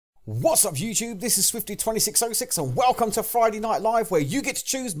What's up YouTube, this is Swifty2606 and welcome to Friday Night Live where you get to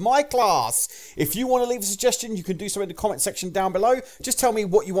choose my class. If you want to leave a suggestion you can do so in the comment section down below. Just tell me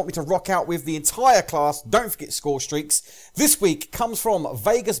what you want me to rock out with the entire class. Don't forget score streaks. This week comes from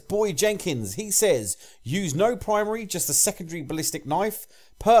Vegasboy Jenkins. He says, use no primary, just a secondary ballistic knife.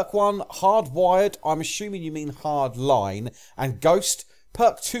 Perk 1, hardwired, I'm assuming you mean hard line, and ghost.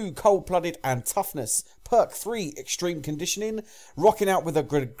 Perk 2, cold-blooded and toughness. Perk 3, extreme conditioning. Rocking out with a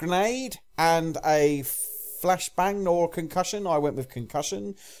grenade and a flashbang or concussion. I went with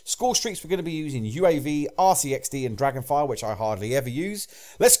concussion. Score streaks we're going to be using UAV, RCXD and Dragonfire, which I hardly ever use.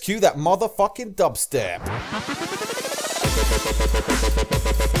 Let's cue that motherfucking dubstep.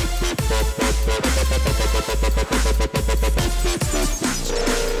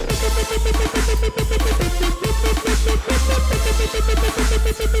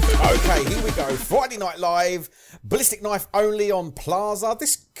 Okay, here we go. Friday Night Live. Ballistic knife only on Plaza.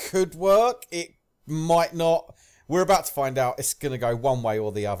 This could work. It might not. We're about to find out. It's going to go one way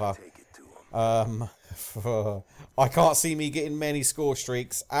or the other. I can't see me getting many score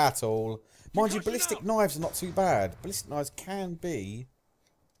streaks at all. Mind you, ballistic knives are not too bad. Ballistic knives can be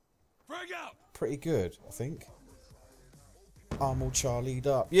pretty good, I think. I'm all charlied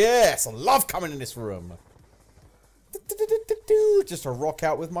up. Yes, I love coming in this room. Just to rock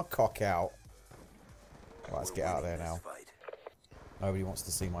out with my cock out. Right, let's get out of there now. Nobody wants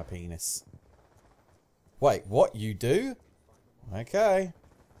to see my penis. Wait, what? You do? Okay.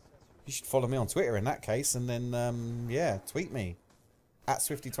 You should follow me on Twitter in that case, and then, yeah, tweet me. At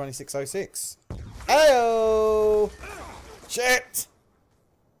Swifty2606. Ayo! Shit!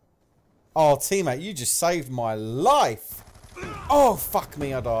 Oh, teammate, you just saved my life. Oh, fuck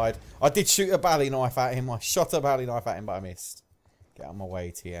me, I died. I did shoot a bally knife at him. I shot a bally knife at him, but I missed. Get out of my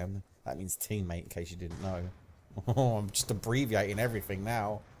way, TM. That means teammate, in case you didn't know. Oh, I'm just abbreviating everything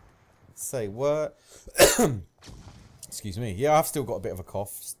now. Say what? Excuse me. Yeah, I've still got a bit of a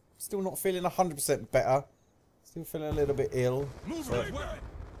cough. Still not feeling 100% better. Still feeling a little bit ill. So,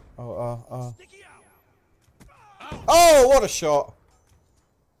 oh, what a shot.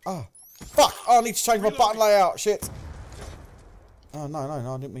 Oh, fuck. Oh, I need to change my button layout. Shit. Oh, no,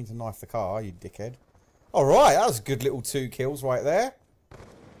 I didn't mean to knife the car, you dickhead. Alright, that was a good little 2 kills right there.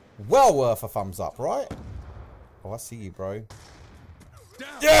 Well worth a thumbs up, right? Oh, I see you, bro.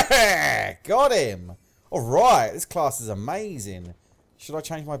 Yeah! Got him! Alright, this class is amazing. Should I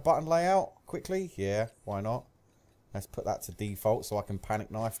change my button layout quickly? Yeah, why not? Let's put that to default so I can panic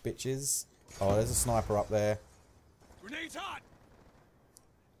knife bitches. Oh, there's a sniper up there. Grenade's hot!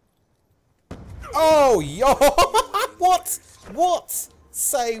 Oh, yo! What? What?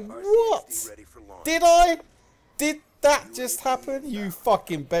 Say what? Did I? Did that just happen? You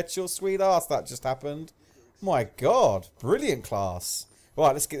fucking bet your sweet ass that just happened. My god. Brilliant class.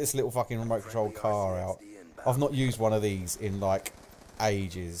 Right, let's get this little fucking remote control car out. I've not used one of these in like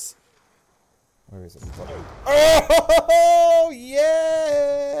ages. Where is it? Oh,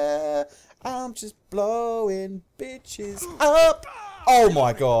 yeah! I'm just blowing bitches up. Oh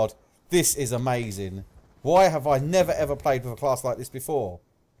my god. This is amazing. Why have I never ever played with a class like this before?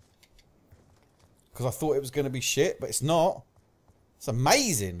 Because I thought it was going to be shit, but it's not. It's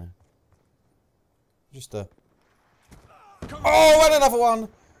amazing. Just a... Oh, and another one!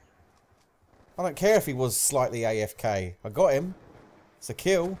 I don't care if he was slightly AFK. I got him. It's a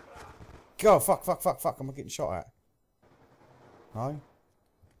kill. Go, fuck. I'm getting shot at. No?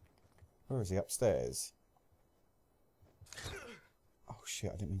 Where is he? Upstairs. Oh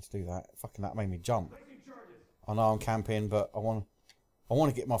shit, I didn't mean to do that. Fucking that made me jump. I know I'm camping, but I want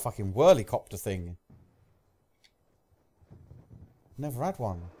to get my fucking whirlicopter thing. Never had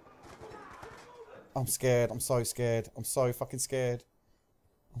one. I'm scared. I'm so scared. I'm so fucking scared.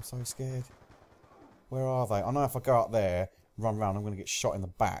 I'm so scared. Where are they? I know if I go up there, run around, I'm going to get shot in the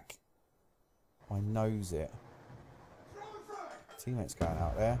back. I knows it. Teammate's going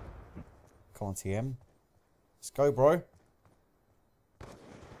out there. Come on, TM. Let's go, bro.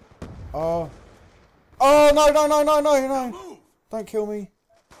 Oh. Oh, no. Don't kill me.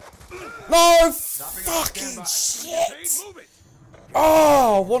 No, fucking shit.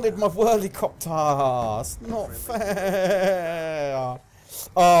 Oh, I wanted my whirlicopter. It's not fair.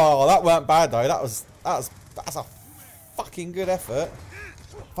 Oh, that weren't bad though. That's a fucking good effort.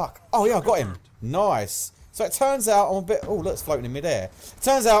 Fuck. Oh yeah, I got him. Nice. So it turns out I'm a bit... Oh, look, it's floating in midair. It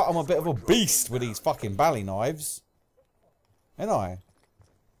turns out I'm a bit of a beast with these fucking bally knives. Ain't I?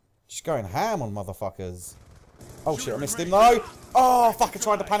 Just going ham on motherfuckers. Oh shit, I missed him though. Oh fuck, I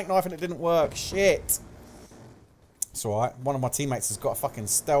tried to panic knife and it didn't work. Shit. It's alright. One of my teammates has got a fucking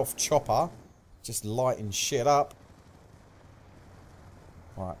stealth chopper. Just lighting shit up.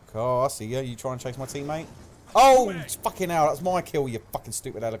 Right, oh, I see you. You trying to chase my teammate? Oh, fucking hell, that's my kill, you fucking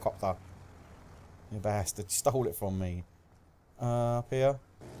stupid helicopter. You bastard, you stole it from me. Up here.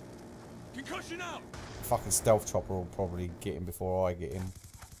 Concussion out. Fucking stealth chopper will probably get him before I get him.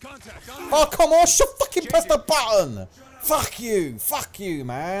 Contact. Oh, come on, fucking press the button! Fuck you,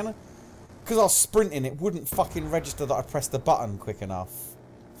 man. Because I was sprinting, it wouldn't fucking register that I pressed the button quick enough.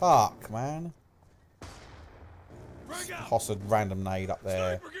 Fuck, man. Toss a random nade up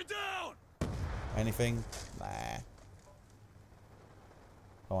there. Anything? Nah.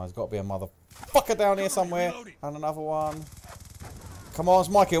 Oh, there's got to be a motherfucker down here somewhere. And another one. Come on, it's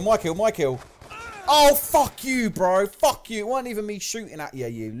my kill, my kill, my kill. Oh, fuck you, bro. Fuck you. It wasn't even me shooting at you,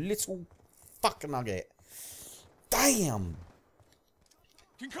 you little fuck nugget. Damn.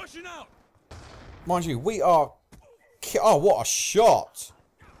 Concussion out. Mind you, we are... Oh, what a shot.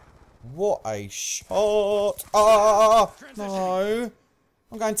 What a shot. Ah, no.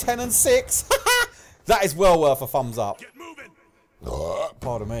 I'm going 10 and 6. That is well worth a thumbs up. Get moving.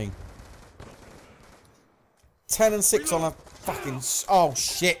 Pardon me. 10 and 6 on a fucking... Oh,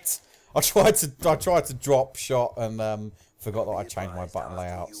 shit. I tried to drop shot and forgot that I changed my button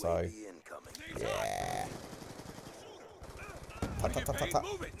layout, so... Yeah.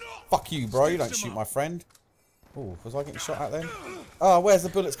 Fuck you, bro. You don't shoot my friend. Oh, was I getting shot at then? Oh, where's the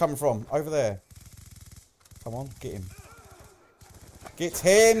bullets coming from? Over there. Come on, get him. Get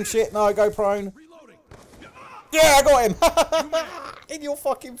him! Shit, no, go prone. Yeah, I got him! In your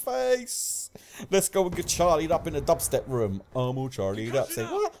fucking face! Let's go and get Charlied up in the dubstep room. I'm all Charlied up. Say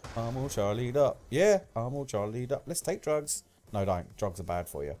what? I'm all Charlied up. Yeah, I'm all Charlied up. Let's take drugs. No, don't. Drugs are bad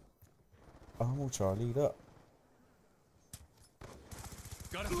for you. I'm all Charlied up.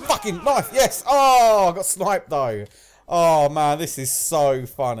 Fucking knife, yes! Oh, I got sniped though. Oh man, this is so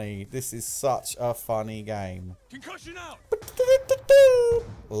funny. This is such a funny game. Concussion out.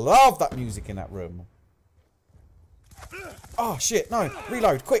 Love that music in that room. Oh shit, no,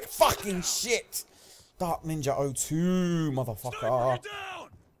 reload, quick, fucking shit. Dark Ninja 02, motherfucker.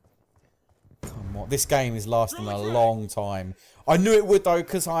 Come on, this game is lasting a long time. I knew it would though,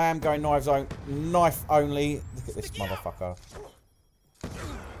 because I am going knife only. Look at this motherfucker.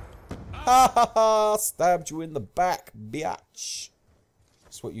 Ha ha ha! Stabbed you in the back, bitch.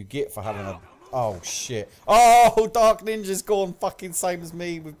 That's what you get for having a... Oh, shit. Oh, Dark Ninja's gone fucking same as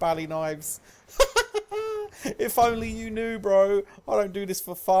me with bally knives. If only you knew, bro. I don't do this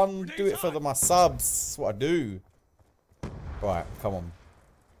for fun. Do it for my subs. That's what I do. Right, come on.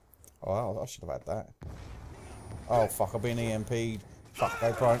 Oh, I should have had that. Oh, fuck. I've been EMP'd. Fuck,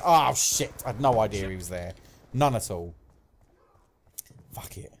 go prone. Oh, shit. I had no idea he was there. None at all.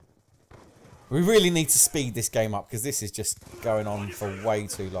 Fuck it. We really need to speed this game up because this is just going on for way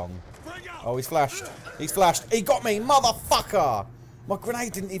too long. Oh, he's flashed. He's flashed. He got me, motherfucker! My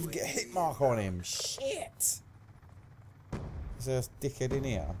grenade didn't even get a hit mark on him. Shit. Is there a dickhead in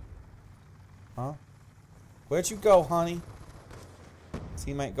here? Huh? Where'd you go, honey?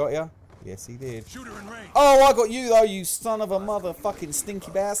 Teammate got you? Yes, he did. Oh, I got you, though, you son of a motherfucking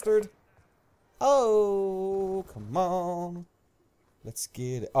stinky bastard. Oh, come on. Let's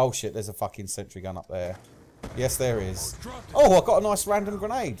get it. Oh shit, there's a fucking sentry gun up there. Yes, there is. Oh, I got a nice random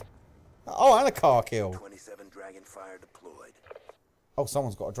grenade. Oh, and a car kill. 27 Dragonfire deployed. Oh,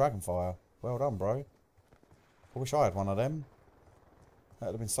 someone's got a Dragonfire. Well done, bro. I wish I had one of them. That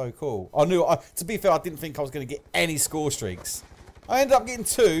would have been so cool. I knew, to be fair, I didn't think I was going to get any score streaks. I ended up getting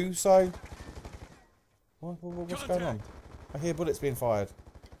 2, so... What's going on? I hear bullets being fired.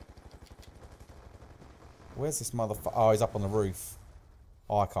 Where's this motherfucker? Oh, he's up on the roof.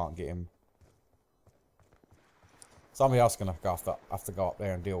 Oh, I can't get him. Somebody else is going to have to go up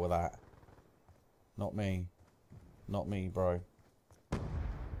there and deal with that. Not me. Not me, bro.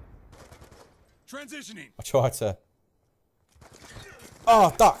 Transitioning. I tried to...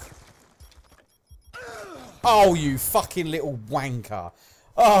 Oh, duck! Oh, you fucking little wanker.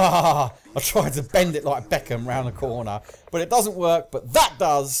 Ah, I tried to bend it like Beckham round the corner. But it doesn't work, but that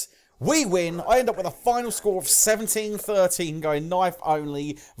does. We win. I end up with a final score of 17-13 going knife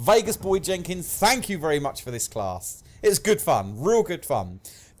only. Vegasboy Jenkins, thank you very much for this class. It's good fun. Real good fun.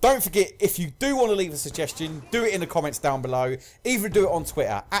 Don't forget, if you do want to leave a suggestion, do it in the comments down below. Either do it on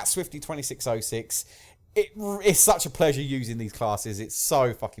Twitter, @Swifty2606. It's such a pleasure using these classes. It's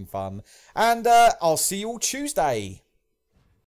so fucking fun. And I'll see you all Tuesday.